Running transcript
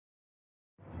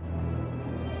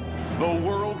The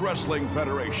World Wrestling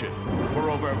Federation.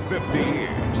 For over 50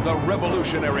 years, the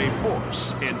revolutionary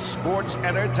force in sports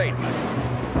entertainment.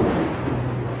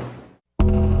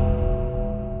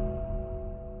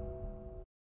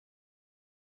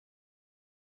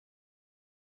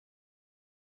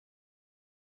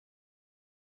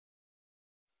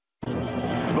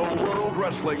 The World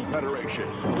Wrestling Federation.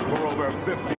 For over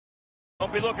 50.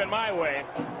 Don't be looking my way.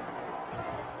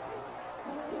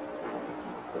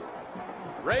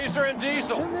 Razor and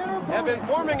Diesel have been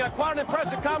forming quite an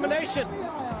impressive combination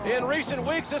in recent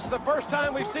weeks. This is the first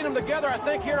time we've seen them together, I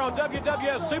think, here on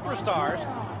WWF Superstars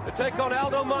to take on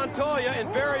Aldo Montoya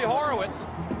and Barry Horowitz.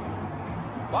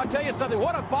 Well, I'll tell you something,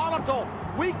 what a volatile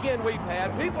weekend we've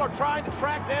had. People are trying to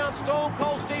track down Stone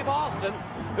Cold Steve Austin,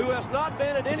 who has not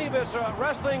been at any of his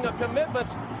wrestling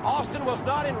commitments. Austin was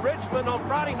not in Richmond on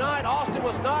Friday night. Austin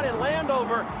was not in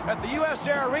Landover at the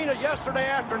USA Arena yesterday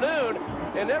afternoon.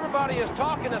 And everybody is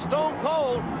talking that Stone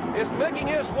Cold is making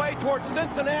his way towards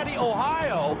Cincinnati,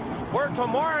 Ohio, where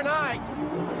tomorrow night,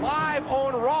 live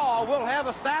on Raw, we'll have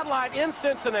a satellite in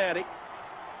Cincinnati.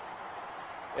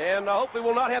 And hopefully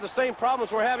we'll not have the same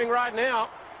problems we're having right now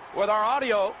with our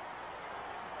audio.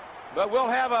 But we'll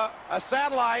have a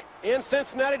satellite in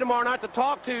Cincinnati tomorrow night to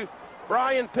talk to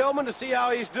Brian Pillman to see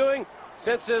how he's doing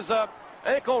since his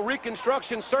ankle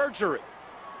reconstruction surgery.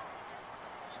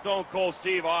 Stone Cold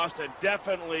Steve Austin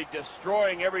definitely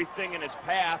destroying everything in his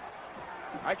path.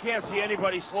 I can't see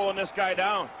anybody slowing this guy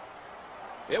down.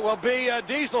 It will be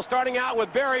Diesel starting out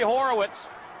with Barry Horowitz.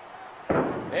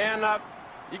 And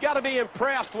you got to be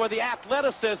impressed with the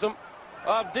athleticism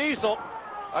of Diesel,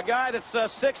 a guy that's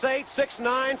 6'8",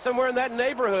 6'9", somewhere in that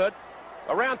neighborhood,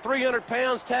 around 300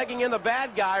 pounds, tagging in the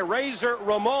bad guy, Razor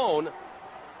Ramon.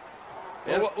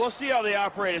 And we'll see how they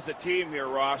operate as a team here,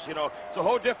 Ross. You know, it's a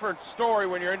whole different story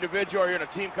when you're individual or you're in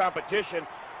a team competition.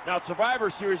 Now,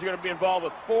 Survivor Series, you're going to be involved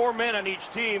with 4 men on each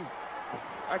team.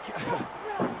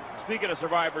 Speaking of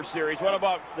Survivor Series, what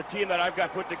about the team that I've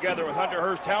got put together with Hunter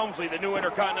Hearst Helmsley, the new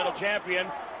Intercontinental Champion,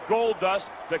 Goldust,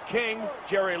 the King,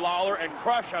 Jerry Lawler, and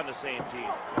Crush on the same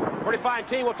team? Pretty fine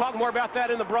team. We'll talk more about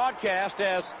that in the broadcast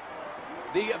as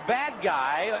the bad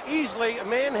guy easily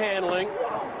manhandling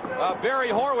Barry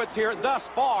Horowitz here thus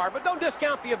far. But don't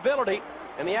discount the ability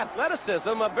and the athleticism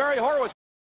of Barry Horowitz.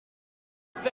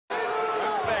 Not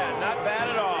bad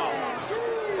at all.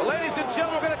 Well, ladies and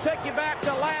gentlemen, we're going to take you back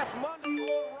to last Monday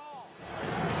on Raw.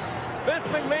 Vince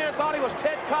McMahon thought he was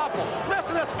Ted Koppel.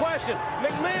 Listen to this question.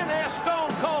 McMahon asked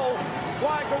Stone Cold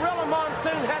why Gorilla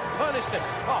Monsoon hadn't punished him.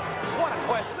 Oh, what a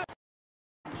question.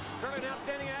 Certainly an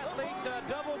outstanding athlete,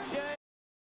 Double J.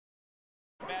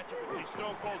 Matchup between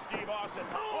Stone Cold Steve Austin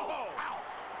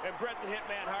and Bret the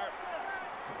Hitman Hart.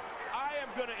 I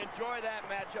am going to enjoy that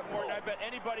matchup more than I bet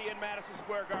anybody in Madison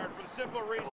Square Garden for the simple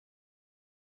reason.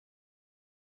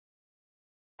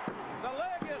 The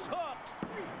leg is hooked,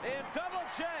 and Double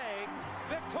J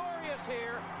victorious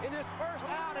here in his first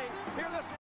outing. Here, this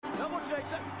Double J,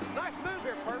 nice move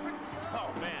here, perfect. Oh,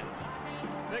 man.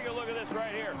 Take a look at this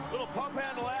right here. Little pump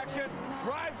handle action.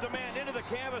 Drives the man into the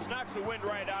canvas, knocks the wind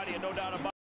right out of you, no doubt about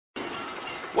it.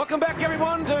 Welcome back,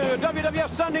 everyone, to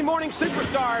WWF Sunday Morning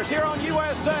Superstars here on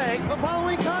USA.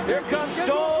 Here comes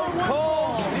Stone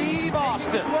Cold Steve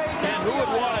Austin. And who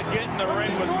would want to get in the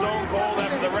ring with Stone Cold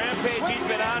after the rampage he's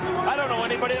been on? I don't know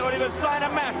anybody that would even sign a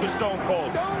match with Stone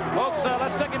Cold. Folks,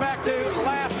 let's take you back to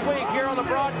last week here on the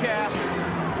broadcast.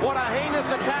 What a heinous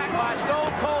attack by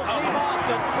Stone Cold Steve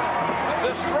Austin,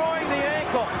 destroying the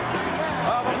ankle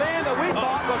of a man that we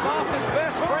thought was Austin's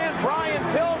best friend, Brian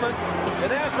Pillman.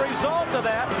 And as a result of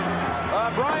that,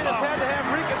 Brian has had to have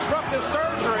reconstructive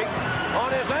surgery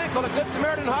on his ankle at Good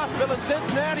Samaritan Hospital in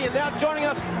Cincinnati. And now joining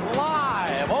us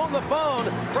live on the phone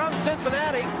from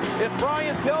Cincinnati is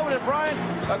Brian Pillman. And Brian,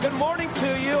 good morning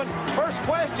to you. And first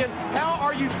question, how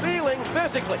are you feeling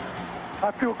physically? I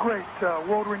feel great.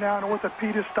 World-renowned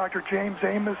orthopedist Dr. James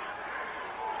Amos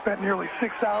spent nearly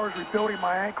 6 hours rebuilding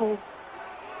my ankle.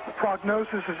 The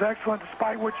prognosis is excellent,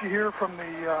 despite what you hear from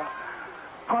the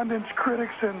pundits,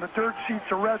 critics, and the dirt sheets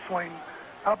of wrestling.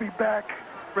 I'll be back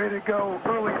ready to go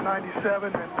early in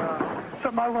 '97, and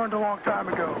something I learned a long time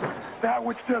ago. That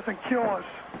which doesn't kill us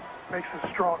makes us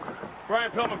stronger.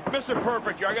 Brian Pillman, Mr.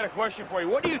 Perfect here, I got a question for you.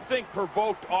 What do you think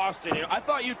provoked Austin? You know, I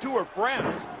thought you two were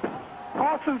friends.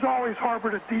 Austin's always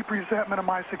harbored a deep resentment of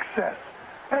my success,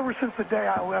 ever since the day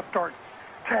I left our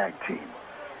tag team.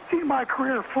 Seen my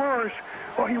career flourish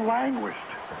while he languished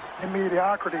in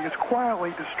mediocrity, has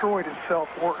quietly destroyed his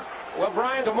self-worth. Well,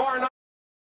 Brian, tomorrow night,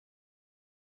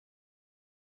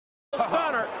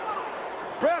 Stunner,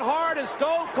 Bret Hart and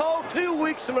Stone Cold 2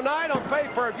 weeks from tonight on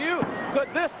pay-per-view.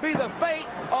 Could this be the fate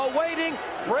awaiting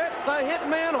Bret the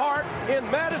Hitman Hart in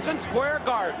Madison Square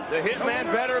Garden? The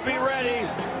Hitman better be ready.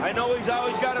 I know he's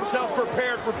always got himself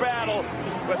prepared for battle,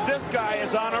 but this guy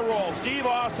is on a roll. Steve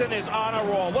Austin is on a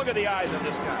roll. Look at the eyes of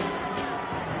this guy.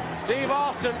 Steve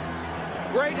Austin,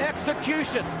 great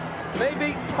execution.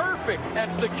 Maybe perfect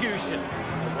execution.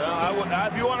 Well,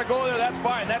 if you want to go there, that's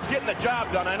fine. That's getting the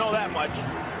job done. I know that much.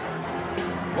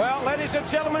 Well, ladies and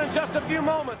gentlemen, in just a few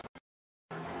moments.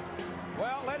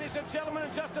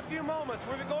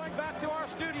 We'll be going back to our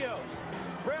studios.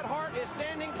 Bret Hart is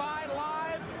standing by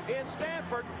live in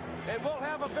Stanford, and we'll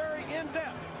have a very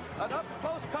in-depth, an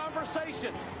up-close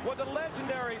conversation with the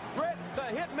legendary Bret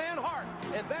the Hitman Hart,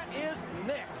 and that is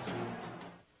next.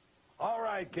 All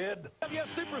right, kid. WWF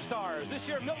Superstars. This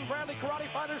year, Milton Bradley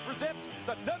Karate Fighters presents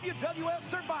the WWF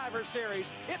Survivor Series.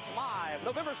 It's live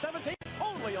November 17th,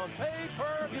 only on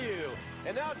pay-per-view.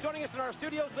 And now joining us in our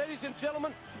studios, ladies and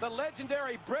gentlemen, the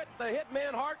legendary Bret the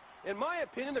Hitman Hart. In my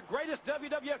opinion, the greatest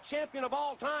WWF champion of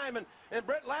all time. And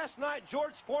Bret, last night,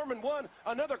 George Foreman won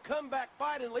another comeback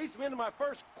fight, and leads me into my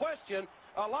first question.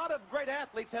 A lot of great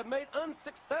athletes have made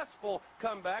unsuccessful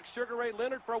comebacks. Sugar Ray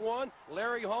Leonard, for one,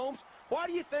 Larry Holmes. Why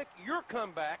do you think your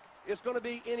comeback is going to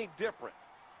be any different?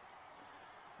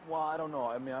 Well, I don't know.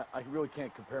 I mean, I really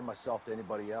can't compare myself to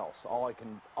anybody else. All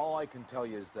I can tell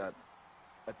you is that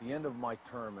at the end of my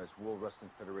term as World Wrestling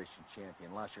Federation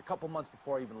champion last year, a couple months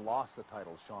before I even lost the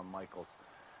title to Shawn Michaels,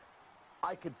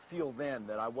 I could feel then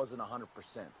that I wasn't 100%.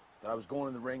 That I was going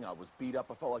in the ring, I was beat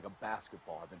up, I felt like a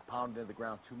basketball. I've been pounded into the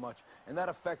ground too much, and that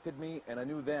affected me, and I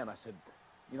knew then, I said,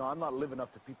 you know, I'm not living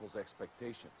up to people's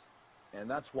expectations. And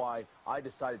that's why I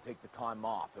decided to take the time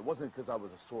off. It wasn't because I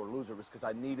was a sore loser, it was because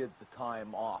I needed the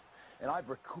time off. And I've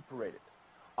recuperated.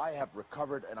 I have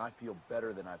recovered, and I feel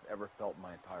better than I've ever felt in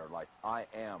my entire life. I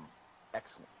am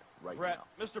excellent right Bret,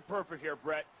 now. Mr. Perfect here,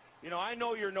 Bret. You know, I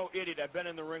know you're no idiot. I've been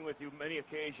in the ring with you many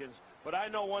occasions, but I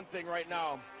know one thing right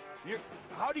now.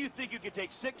 How do you think you could take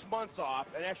 6 months off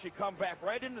and actually come back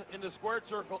right in the squared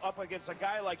circle up against a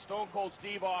guy like Stone Cold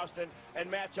Steve Austin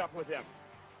and match up with him?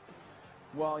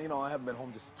 Well, you know, I haven't been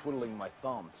home just twiddling my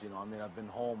thumbs. You know, I mean, I've been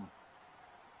home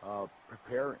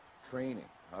preparing, training.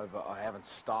 I haven't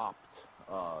stopped,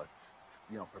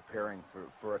 you know, preparing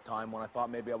for a time when I thought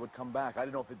maybe I would come back. I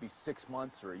didn't know if it'd be 6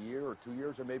 months or a year or 2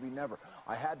 years or maybe never.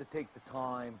 I had to take the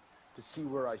time to see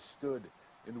where I stood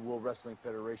in the World Wrestling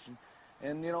Federation.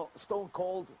 And, you know, Stone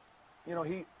Cold, you know,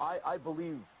 I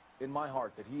believe in my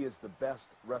heart that he is the best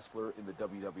wrestler in the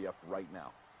WWF right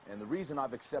now. And the reason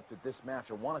I've accepted this match,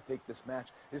 or want to take this match,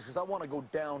 is because I want to go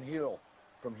downhill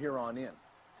from here on in.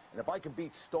 And if I can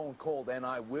beat Stone Cold, and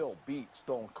I will beat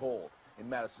Stone Cold in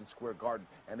Madison Square Garden,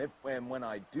 and when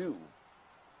I do,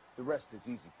 the rest is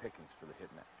easy pickings for the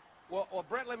Hitman. Well,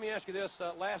 Bret, let me ask you this.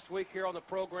 Last week here on the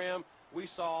program, we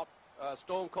saw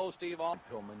Stone Cold Steve Austin.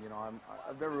 Pillman, you know,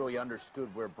 I've never really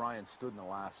understood where Brian stood in the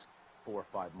last 4 or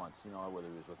 5 months. You know, whether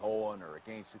he was with Owen or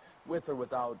against, with or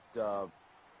without.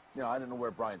 You know, I didn't know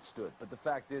where Brian stood. But the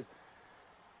fact is,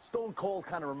 Stone Cold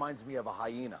kind of reminds me of a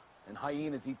hyena. And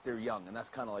hyenas eat their young, and that's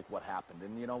kind of like what happened.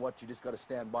 And you know what? You just got to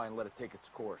stand by and let it take its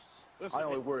course. Listen, I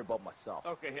only worry about myself.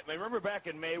 Okay, Hitman, remember back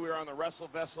in May we were on the Wrestle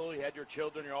Vessel, you had your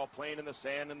children, you're all playing in the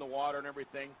sand and the water and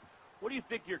everything. What do you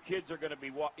think your kids are going to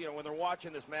be, you know, when they're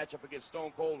watching this matchup against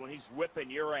Stone Cold when he's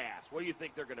whipping your ass? What do you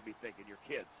think they're going to be thinking, your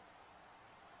kids?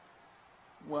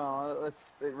 Well,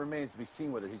 it remains to be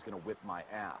seen whether he's going to whip my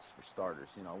ass, for starters.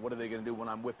 You know, what are they going to do when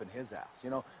I'm whipping his ass?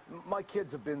 You know, my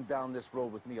kids have been down this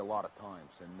road with me a lot of times,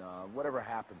 and whatever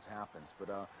happens, happens.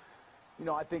 But, you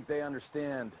know, I think they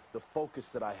understand the focus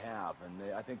that I have,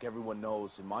 and I think everyone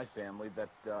knows in my family that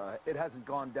it hasn't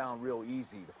gone down real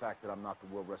easy, the fact that I'm not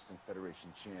the World Wrestling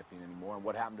Federation champion anymore. And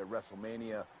what happened at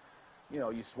WrestleMania, you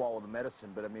know, you swallow the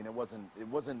medicine, but, I mean, it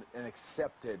wasn't an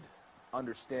accepted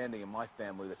understanding in my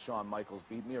family that Shawn Michaels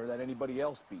beat me or that anybody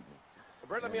else beat me. Well,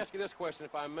 Bret, let me ask you this question,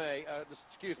 if I may.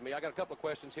 Excuse me, I got a couple of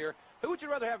questions here. Who would you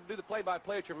rather have to do the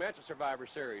play-by-play at your match at Survivor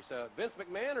Series, Vince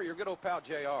McMahon or your good old pal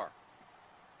JR?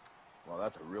 Well,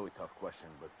 that's a really tough question,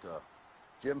 but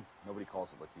Jim, nobody calls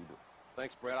it like you do.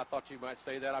 Thanks, Bret. I thought you might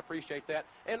say that. I appreciate that.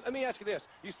 And let me ask you this.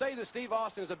 You say that Steve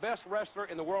Austin is the best wrestler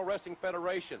in the World Wrestling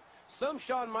Federation. Some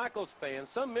Shawn Michaels fans,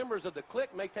 some members of the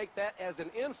clique may take that as an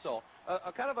insult,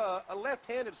 a kind of a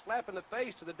left-handed slap in the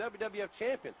face to the WWF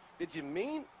champion. Did you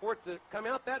mean for it to come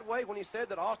out that way when you said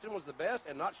that Austin was the best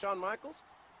and not Shawn Michaels?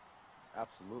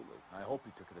 Absolutely. I hope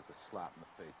he took it as a slap in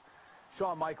the face.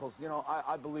 Shawn Michaels, you know,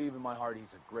 I believe in my heart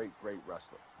he's a great, great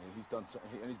wrestler.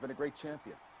 And he's been a great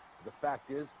champion. The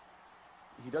fact is,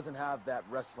 he doesn't have that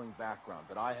wrestling background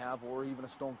that I have, or even a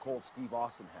Stone Cold Steve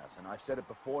Austin has. And I said it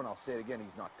before, and I'll say it again,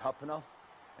 he's not tough enough,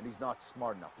 and he's not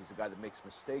smart enough. He's a guy that makes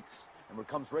mistakes, and when it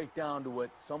comes right down to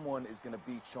it, someone is going to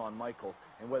beat Shawn Michaels.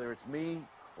 And whether it's me,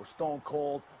 or Stone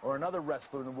Cold, or another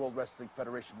wrestler in the World Wrestling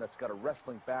Federation that's got a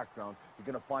wrestling background, you're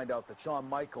going to find out that Shawn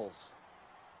Michaels,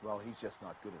 well, he's just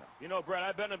not good enough. You know, Brett,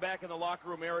 I've been back in the locker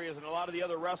room areas, and a lot of the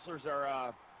other wrestlers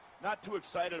are not too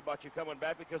excited about you coming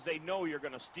back because they know you're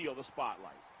going to steal the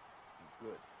spotlight.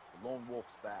 Good. The Lone Wolf's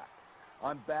back.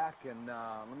 I'm back, and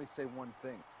let me say one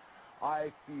thing.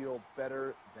 I feel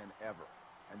better than ever.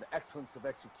 And the excellence of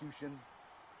execution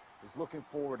is looking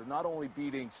forward to not only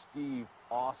beating Steve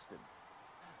Austin,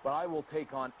 but I will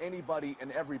take on anybody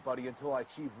and everybody until I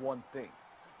achieve one thing.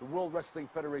 The World Wrestling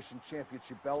Federation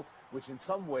Championship belt, which in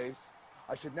some ways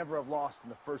I should never have lost in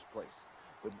the first place.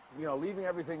 But, you know, leaving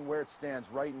everything where it stands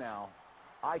right now,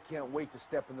 I can't wait to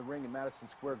step in the ring in Madison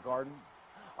Square Garden.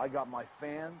 I got my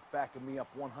fans backing me up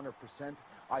 100%.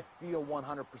 I feel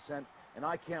 100%, and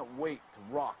I can't wait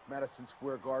to rock Madison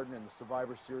Square Garden in the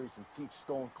Survivor Series and teach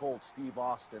Stone Cold Steve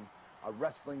Austin a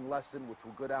wrestling lesson which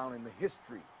will go down in the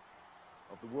history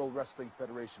of the World Wrestling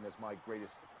Federation as my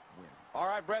greatest win. All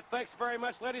right, Bret, thanks very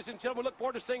much. Ladies and gentlemen, look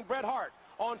forward to seeing Bret Hart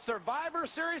on Survivor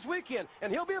Series weekend,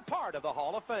 and he'll be a part of the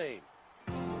Hall of Fame.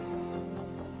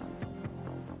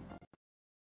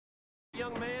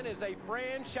 Young man is a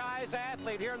franchise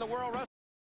athlete here in the World Wrestling.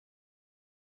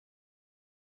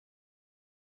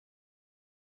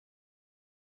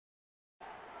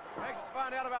 Let's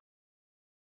find out about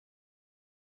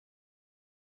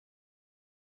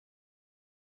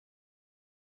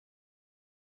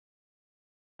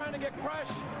trying to get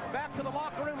crushed back to the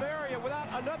locker room area without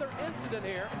another incident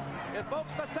here. And folks,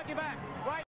 let's take you back.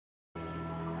 Right.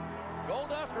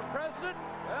 Goldust for president.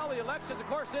 Well, the elections, of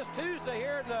course, this Tuesday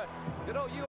here in the good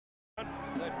old U.S.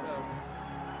 That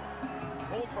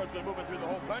cold front's been moving through the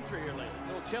whole country here lately. A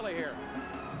little chilly here.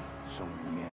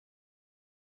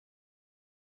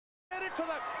 Headed to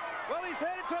the, well, he's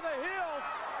headed to the hills.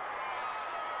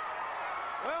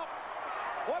 Well,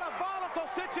 what a volatile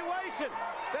situation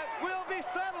that will be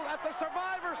settled at the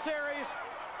Survivor Series.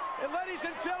 And ladies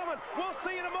and gentlemen, we'll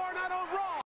see you tomorrow night on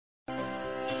Raw.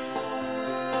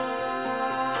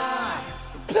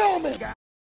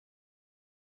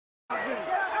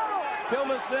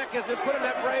 Pillman's neck has been put in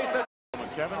that brace.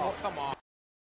 Kevin, oh, come on.